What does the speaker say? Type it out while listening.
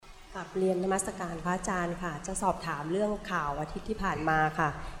กลับเรียนนมัสการพระอาจารย์ค่ะจะสอบถามเรื่องข่าวอาทิตย์ที่ผ่านมาค่ะ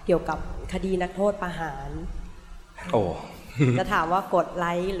เกี่ยวกับคดีนักโทษประหารโอ้ จะถามว่ากดไล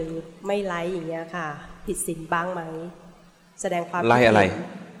ค์หรือไม่ไลค์อย่างเงี้ยค่ะผิดศีลบ้างไหมแสดงความไลค์อะไร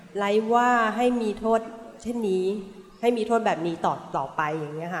ไลค์ว่าให้มีโทษเช่นนี้ให้มีโทษแบบนี้ต่อไปอย่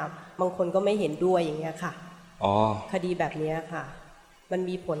างเงี้ยค่ะบางคนก็ไม่เห็นด้วยอย่างเงี้ยค่ะอ๋อคดีแบบนี้ค่ะมัน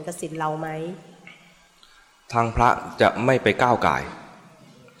มีผลกับศีลเราไหมทางพระจะไม่ไปก้าวก่าย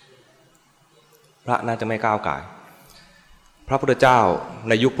พระน่าจะไม่ก้าวก่ายพระพุทธเจ้า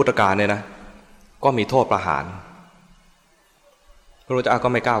ในยุคพุทธกาลเนี่ยนะก็มีโทษประหารพระพุทธเจ้าก็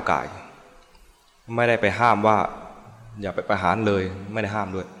ไม่ก้าวก่ายไม่ได้ไปห้ามว่าอย่าไปประหารเลยไม่ได้ห้าม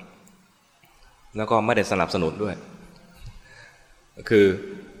ด้วยแล้วก็ไม่ได้สนับสนุนด้วยคือ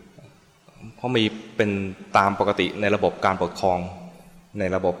เพราะมีเป็นตามปกติในระบบการปกครองใน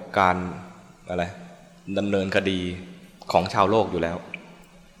ระบบการอะไรดำเนินคดีของชาวโลกอยู่แล้ว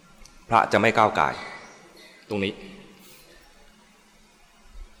พระจะไม่ก้าวก่ายตรงนี้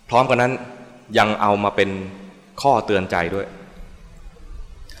พร้อมกันนั้นยังเอามาเป็นข้อเตือนใจด้วย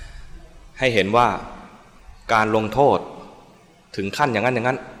ให้เห็นว่าการลงโทษถึงขั้นอย่าง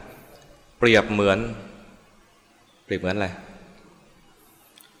นั้นเปรียบเหมือนอะไร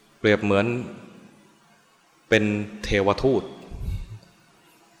เปรียบเหมือนเป็นเทวทูต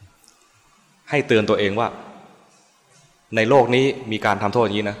ให้เตือนตัวเองว่าในโลกนี้มีการทำโทษอ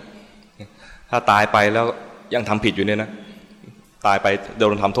ย่างนี้นะถ้าตายไปแล้วยังทำผิดอยู่เนี่ยนะตายไปโด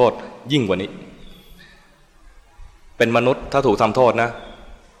นทำโทษยิ่งกว่านี้เป็นมนุษย์ถ้าถูกทำโทษนะ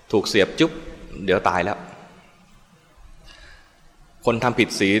ถูกเสียบจุ๊บเดี๋ยวตายแล้วคนทำผิด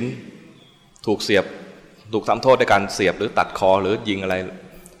ศีลถูกทำโทษด้วยการเสียบหรือตัดคอหรือยิงอะไร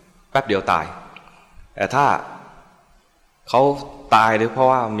แป๊บเดียวตายแต่ถ้าเขาตายหรือเพราะ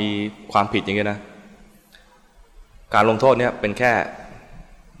ว่ามีความผิดอย่างนี้นะการลงโทษเนี่ยเป็นแค่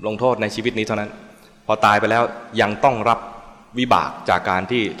ลงโทษในชีวิตนี้เท่านั้นพอตายไปแล้วยังต้องรับวิบากจากการ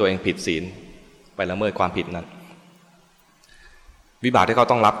ที่ตัวเองผิดศีลไปละเมิดความผิดนั้นวิบากที่เขา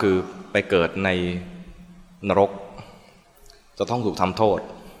ต้องรับคือไปเกิดในนรกจะต้องถูกทำโทษ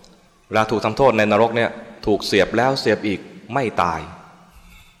เวลาถูกทำโทษในนรกเนี่ยถูกเสียบแล้วเสียบอีกไม่ตาย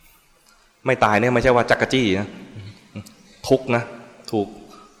เนี่ยไม่ใช่ว่าจักรจี้นะทุกข์นะถูก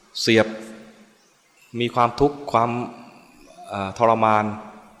เสียบมีความทุกข์ความทรมาน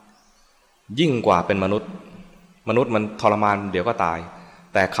ยิ่งกว่าเป็นมนุษย์มันทรมานเดี๋ยวก็ตาย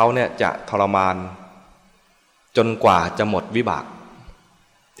แต่เขาเนี่ยจะทรมานจนกว่าจะหมดวิบาก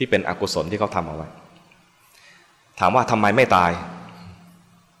ที่เป็นอกุศลที่เขาทำเอาไว้ถามว่าทำไมไม่ตาย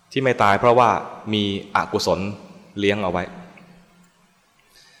ที่ไม่ตายเพราะว่ามีอกุศลเลี้ยงเอาไว้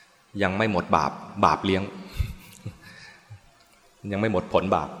ยังไม่หมดบาปเลี้ยงยังไม่หมดผล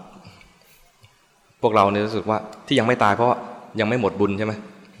บาปพวกเราเนี่ยรู้สึกว่าที่ยังไม่ตายเพราะยังไม่หมดบุญใช่ไหม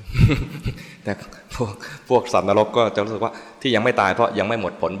แต่พวกสัตว์นรกก็จะรู้สึกว่าที่ยังไม่ตายเพราะยังไม่หม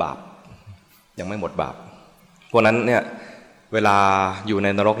ดผลบาปยังไม่หมดบาปพวกนั้นเนี่ยเวลาอยู่ใน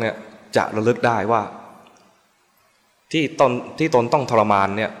นรกเนี่ยจะระลึกได้ว่าที่ตนต้องทรมาน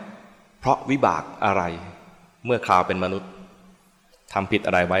เนี่ยเพราะวิบากอะไรเมื่อคราวเป็นมนุษย์ทำผิดอ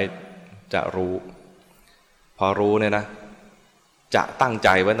ะไรไว้จะรู้พอรู้เนี่ยนะจะตั้งใจ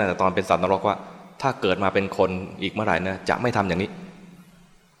ไว้ตั้งแต่ตอนเป็นสัตว์นรกว่าถ้าเกิดมาเป็นคนอีกเมื่อไหร่เนี่ยจะไม่ทำอย่างนี้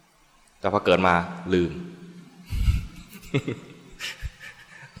แต่พอเกิดมาลืม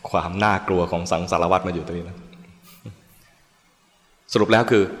ความน่ากลัวของสังสารวัฏมาอยู่ตรงนี้นะสรุปแล้ว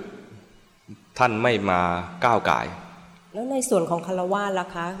คือท่านไม่มาก้าวก่ายแล้วในส่วนของฆราวาสล่ะ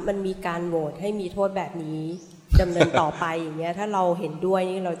คะมันมีการโหวตให้มีโทษแบบนี้ดำเนินต่อไปอย่างเงี้ยถ้าเราเห็นด้วย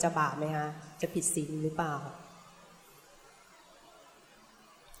นี่เราจะบาปไหมคะจะผิดศีลหรือเปล่า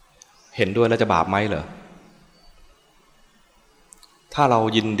เห็นด้วยแล้วจะบาปไหมเหรอถ้าเรา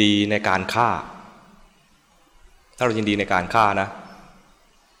ยินดีในการฆ่านะ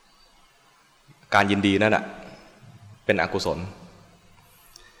การยินดีนั่นแหละเป็นอกุศล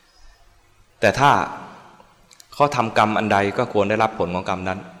แต่ถ้าเขาทำกรรมอันใดก็ควรได้รับผลของกรรม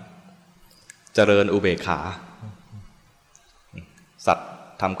นั้นเจริญอุเบกขาสัตว์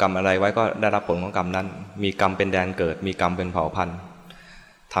ทำกรรมอะไรไว้ก็ได้รับผลของกรรมนั้นมีกรรมเป็นแดนเกิดมีกรรมเป็นเผ่าพันธุ์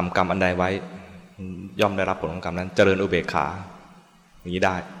ทำกรรมอันใดไว้ย่อมได้รับผลของกรรมนั้นเจริญอุเบกขาอย่างนี้ไ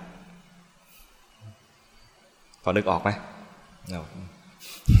ด้พอนึกออกไหม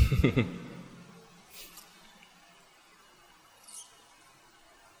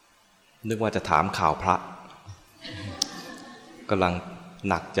นึกว่าจะถามข่าวพระกำลัง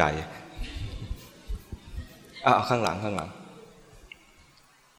หนักใจข้างหลัง